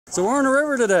So we're in the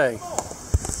river today.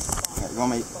 You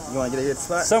want to get a good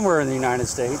spot? Somewhere in the United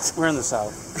States. We're in the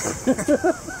South.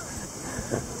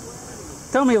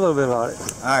 Tell me a little bit about it.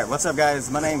 Alright, what's up guys?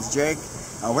 My name's Jake.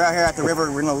 We're out here at the river.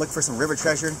 We're going to look for some river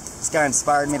treasure. This guy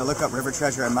inspired me to look up river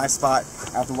treasure in my spot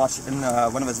after watching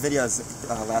one of his videos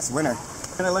last winter.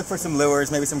 We're going to look for some lures,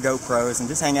 maybe some GoPros, and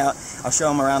just hang out. I'll show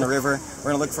them around the river.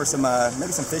 We're going to look for some,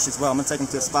 maybe some fish as well. I'm going to take them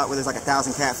to a spot where there's like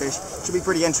 1,000 catfish. Should be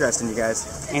pretty interesting, you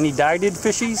guys. Any dyed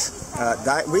fishies?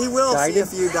 We will see a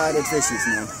few dyed fishies,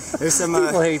 man. There's some.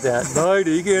 People hate that. Dyed,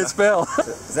 you can't spell.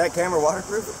 Is that camera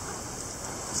waterproof?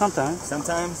 Sometimes.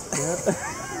 Sometimes? Yeah.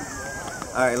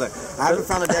 Alright, look. I haven't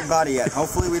found a dead body yet.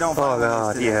 Hopefully we don't find one.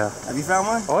 Oh, God, yeah. Have you found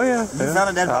one? Oh, yeah. You found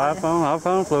a dead body? I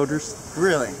found floaters.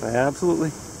 Really?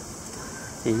 Absolutely.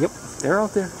 Yep. They're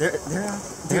out there. They're out.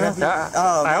 Yeah.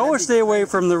 Oh, I always stay away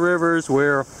from the rivers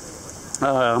where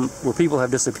people have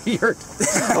disappeared.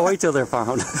 I'll wait till they're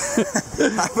found.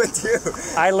 I would too.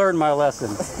 I learned my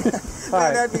lesson.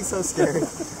 Man, that'd be so scary.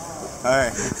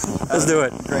 Alright. Let's do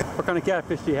it. Great. What kind of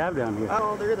catfish do you have down here?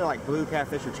 Oh, they're either like blue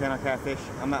catfish or channel catfish.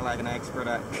 I'm not like an expert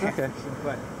at catfish,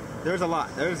 but there's a lot.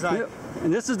 There's like...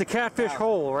 And this is the catfish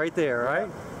hole right there, right?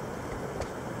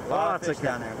 Lots of fish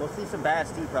down there. We'll see some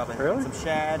bass too, probably. Really? Some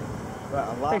shad.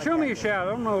 A lot Hey, of show me a catfish. shad.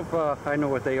 I don't know if I know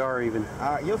what they are even.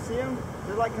 You'll see them.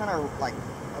 They're like kind of like,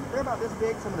 they're about this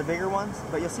big, some of the bigger ones,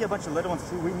 but you'll see a bunch of little ones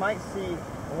too. We might see a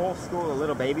whole school of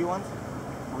little baby ones.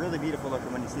 Really beautiful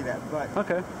looking when you see that, but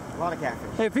okay. A lot of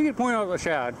catfish. Hey, if you could point out a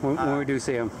shad when we do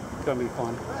see them, it's going to be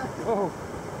fun. Oh,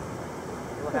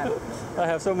 What happens? I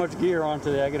have so much gear on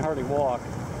today, I can hardly walk.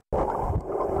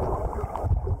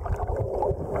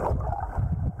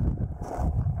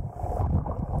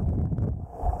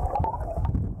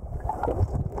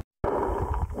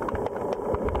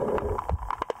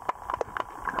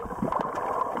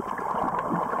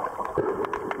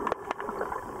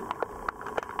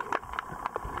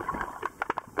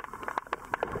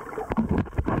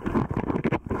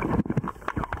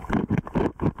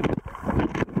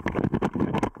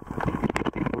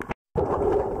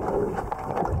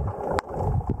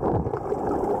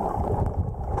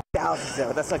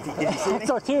 That's like, did you see any? I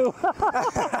saw two.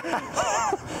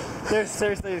 There's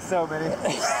seriously so many.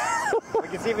 We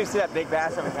can see if we see that big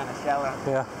bass over kind of shallow.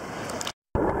 Yeah.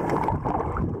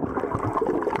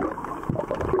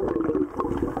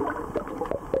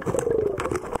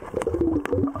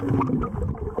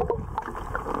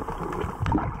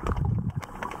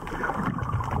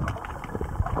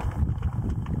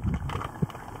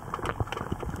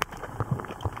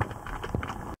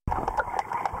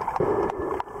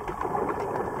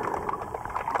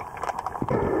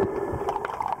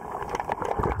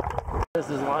 This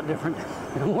is a lot different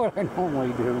than what I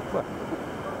normally do, but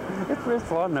it's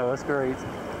fun though, it's great. I'm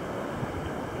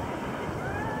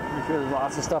sure there's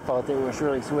lots of stuff out there with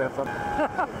really swift.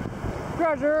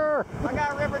 Treasure! I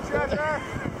got river treasure!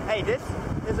 Hey, this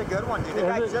is a good one, dude. The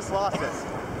guy just lost this.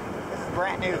 This is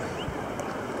brand new.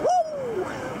 Woo!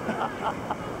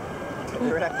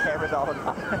 We're gonna have cameras all the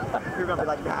time. We're gonna be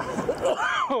like, nah.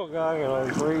 Oh God, I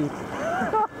gotta breathe.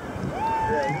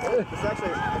 Yeah, it's actually,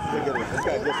 this is a good one. This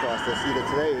guy just lost this either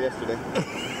today or yesterday.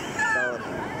 So,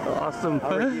 awesome.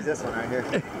 I'll reuse this one right here.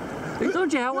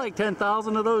 Don't you have like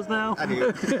 10,000 of those now? I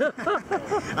do.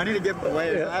 I need to give them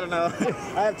away. Yeah. I don't know.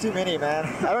 I have too many, man.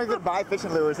 I don't even buy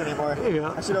fishing lures anymore.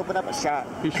 Yeah. I should open up a shop.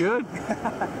 You should.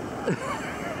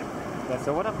 Yeah,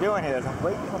 so what I'm doing here is I'm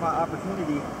waiting for my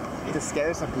opportunity to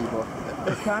scare some people.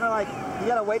 It's kind of like, you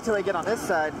gotta wait till they get on this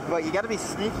side, but you gotta be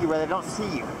sneaky where they don't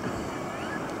see you.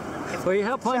 Well, you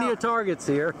have plenty of targets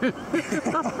here. We got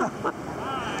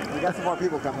some more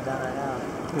people coming down right now.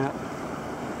 Yeah.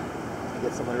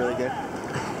 Get someone really good.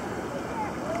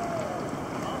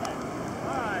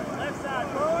 Alright, left side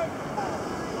forward.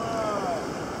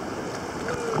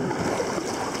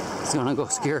 It's gonna go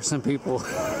scare some people.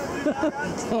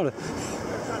 It's gonna...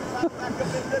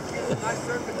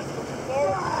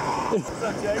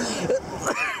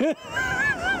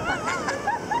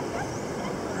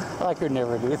 I could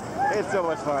never do that. It's so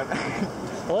much fun.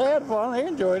 Well, they had fun. They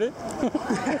enjoyed it.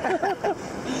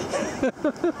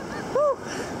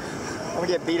 I'm gonna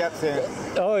get beat up soon.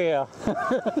 Oh, yeah.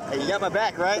 Hey, you got my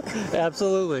back, right?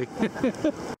 Absolutely.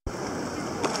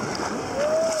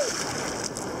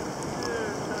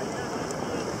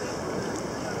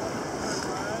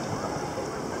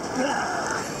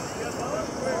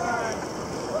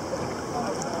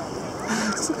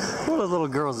 One of the little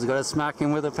girls is gonna smack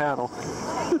him with a paddle.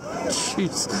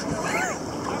 Jeez.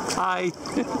 Hi.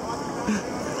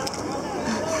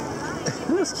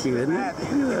 That's cute, isn't it?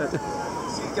 Look at that.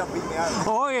 She's gonna beat me out.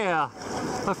 Oh yeah.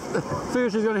 A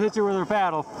fish is gonna hit you with her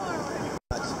paddle.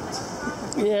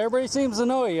 Yeah, everybody seems to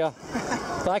know you.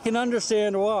 I can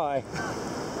understand why.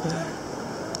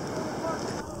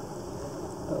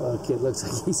 Oh, kid looks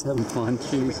like he's having fun.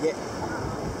 Jeez.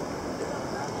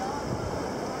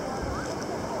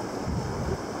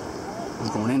 He's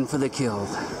going in for the kill.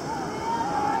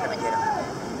 Gonna get him.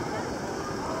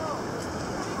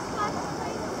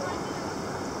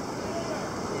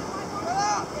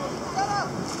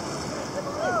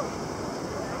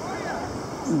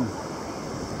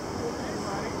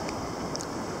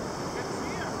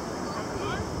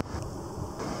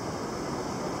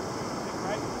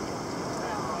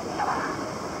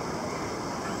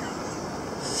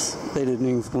 They didn't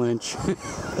even flinch.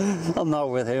 I'm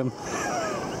not with him.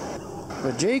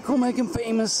 But Jake will make him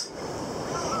famous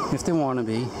if they want to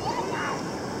be.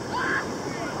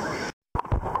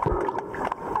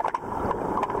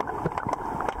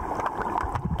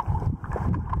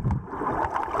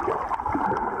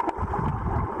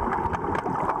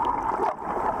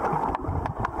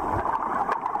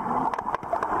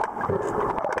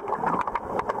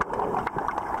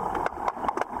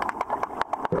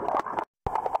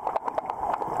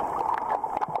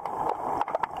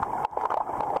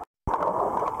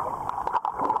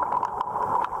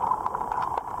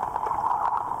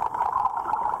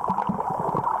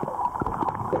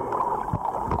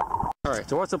 Alright,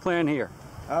 so what's the plan here?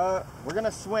 We're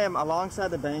gonna swim alongside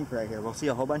the bank right here. We'll see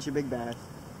a whole bunch of big bass,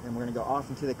 and we're gonna go off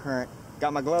into the current.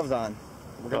 Got my gloves on.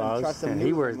 We're gonna try some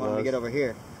new ones when we get over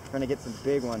here. Trying to get some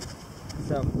big ones.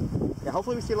 So, yeah,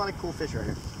 hopefully we see a lot of cool fish right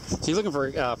here. So you looking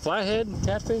for flathead,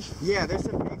 catfish? Yeah, there's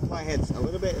some big flatheads a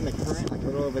little bit in the current, like a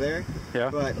little over there. Yeah.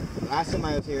 But last time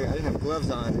I was here, I didn't have gloves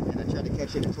on, and I tried to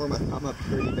catch it and tore my thumb up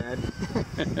pretty bad.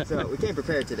 So we came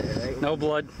prepared today, right? No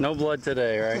blood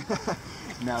today, right?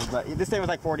 No, but this thing was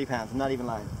like 40 pounds. I'm not even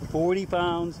lying. 40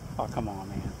 pounds? Oh, come on,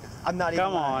 man. I'm not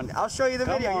even lying. I'll show you the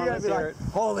video. You're gonna be like,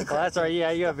 holy crap. Oh, that's right.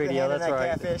 Yeah, you have video. That's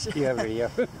right. Catfish. You have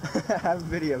video. I have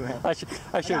video, man. I should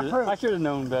have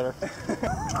known better.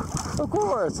 Of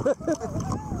course.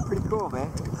 Pretty cool,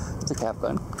 man. It's a cap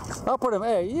gun. I'll put him.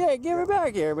 Hey, yeah, give it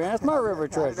back here, man. That's my river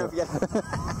treasure. I don't know if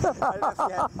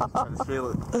you had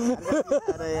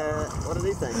what are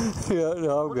these things? Yeah,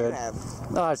 no, I'm good.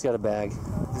 No, I just got a bag.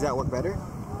 Does that work better?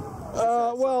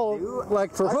 Well,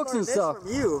 like for hooks and stuff.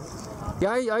 From you.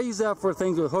 Yeah, I use that for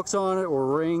things with hooks on it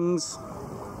or rings,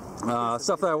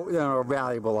 stuff that are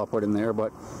valuable. I'll put in there.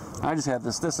 But I just have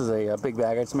this. This is a big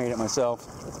bag. I just made it myself.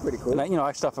 That's pretty cool. And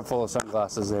I stuff it full of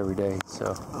sunglasses every day.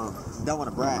 So. Oh, don't want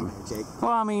to brag, Jake.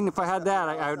 Well, I mean, if I had that,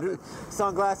 I would.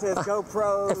 Sunglasses,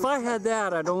 GoPro. If I had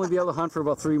that, I'd only be able to hunt for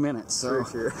about 3 minutes. So.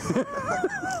 Sure.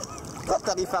 I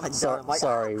thought he found a gun.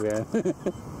 Sorry, man.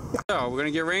 So we're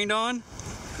gonna get rained on.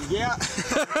 Yeah.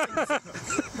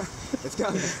 It's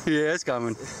coming. Yeah, it's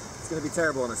coming. It's gonna be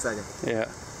terrible in a second. Yeah.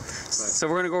 So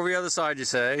we're gonna go over the other side, you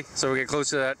say? So we get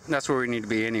close to that. That's where we need to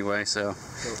be anyway. So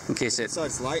in case it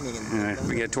starts lightning and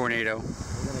we get a tornado.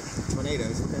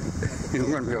 Tornadoes.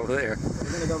 We're gonna be over there.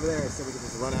 We're gonna go over there so we can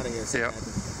just run out of here. Yep.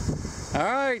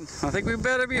 All right. I think we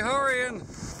better be hurrying.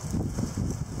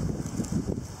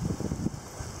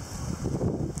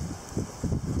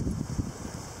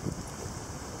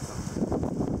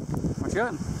 What you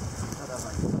got?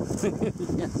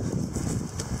 Yeah.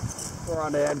 Poor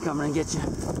on Dad coming and get you.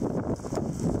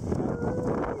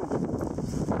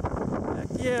 Heck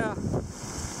yeah.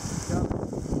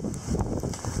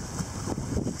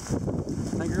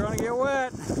 Think you're gonna get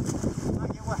wet?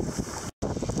 Might get wet.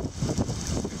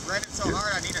 It's raining so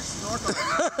hard I need a snorkel.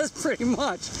 That's pretty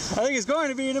much. I think it's going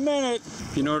to be in a minute.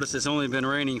 If you notice, it's only been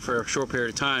raining for a short period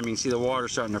of time. You can see the water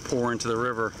starting to pour into the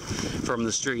river from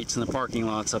the streets and the parking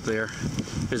lots up there.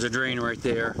 There's a drain right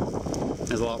there.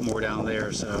 There's a lot more down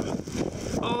there, so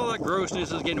all that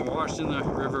grossness is getting washed in the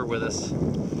river with us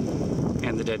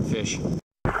and the dead fish.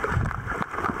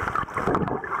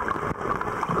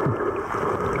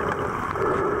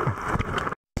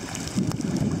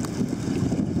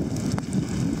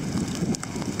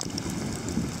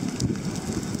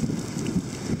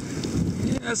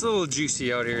 Yeah, it's a little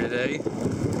juicy out here today.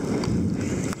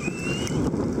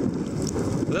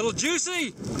 A little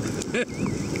juicy! I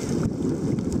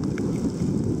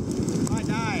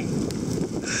die.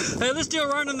 Hey, they're still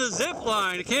running the zip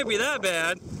line. It can't be that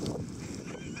bad.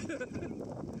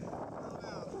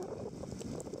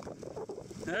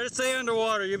 Now just stay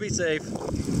underwater. You'll be safe.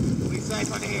 We'll be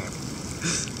safe under here.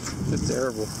 It's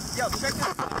terrible. Yo, check this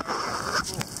out.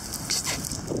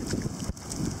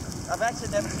 I've actually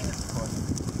never seen this before.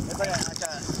 It's like a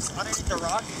underneath the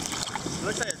rock. It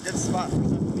looks like a good spot for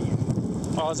something to be in.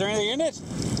 Oh, is there anything in it?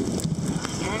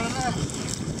 I don't know.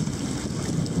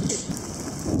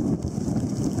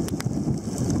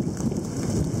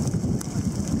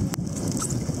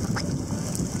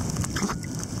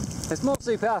 It's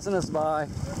mostly passing us by, I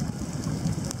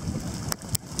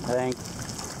think.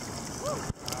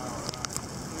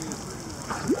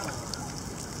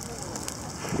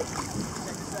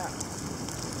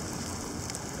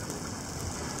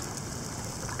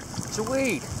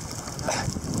 Sweet.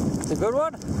 It's a good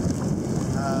one?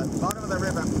 Bottom of the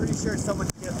river, I'm pretty sure someone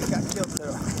got killed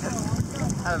through.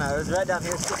 I don't know, it was right down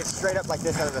here, sticking straight up like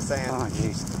this out of the sand. Oh,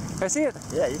 jeez. I see it.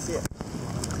 Yeah, you see it.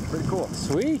 Pretty cool.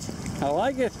 Sweet. I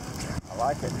like it. I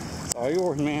like it. It's all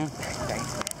yours, man.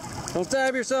 Thanks. Don't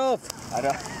stab yourself. I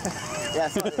know. Yeah,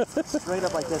 so it's straight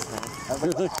up like this, man. I was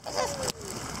like,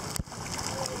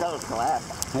 that was glass.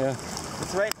 Yeah.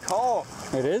 It's right cold.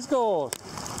 It is gold.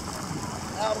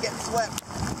 Oh, I'm getting swept.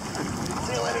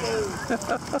 See you later, dude.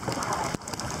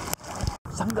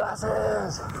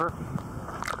 Sunglasses.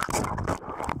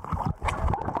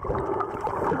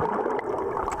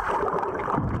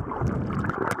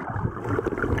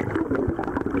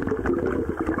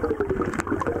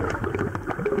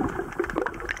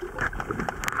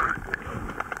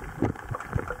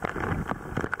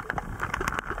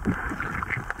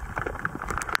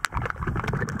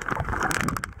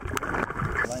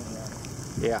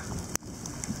 Yeah.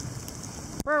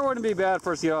 Probably wouldn't be bad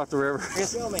for us to get off the river.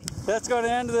 Show me. That's going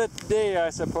to end the day,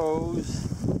 I suppose.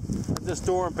 Let the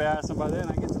storm pass, and by then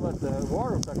I guess let the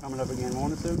water will start coming up again,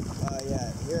 won't it soon?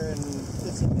 Yeah, here in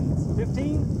 15 minutes.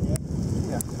 15? Yeah.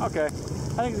 Yeah. Okay. I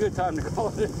think it's a good time to call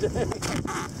it a day.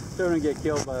 Don't get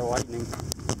killed by the lightning.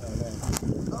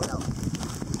 Oh,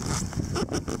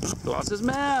 no. Lost his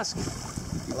mask.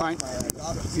 You find?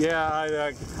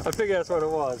 Yeah, I figured that's what it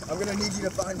was. I'm gonna need you to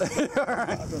find it. All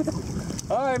right.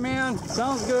 All right, man.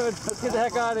 Sounds good. Let's get the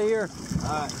heck out of here.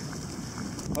 All right.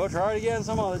 We'll try it again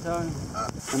some other time.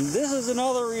 And this is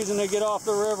another reason to get off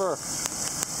the river.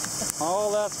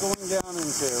 All that's going down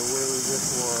into where we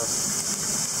just were.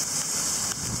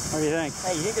 What do you think?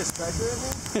 Hey, you think there's treasure in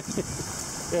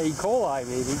there? Yeah, E. coli,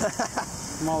 maybe.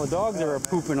 From all the dogs that are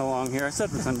pooping along here. I said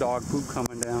there's some dog poop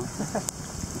coming down.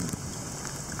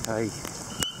 Hey.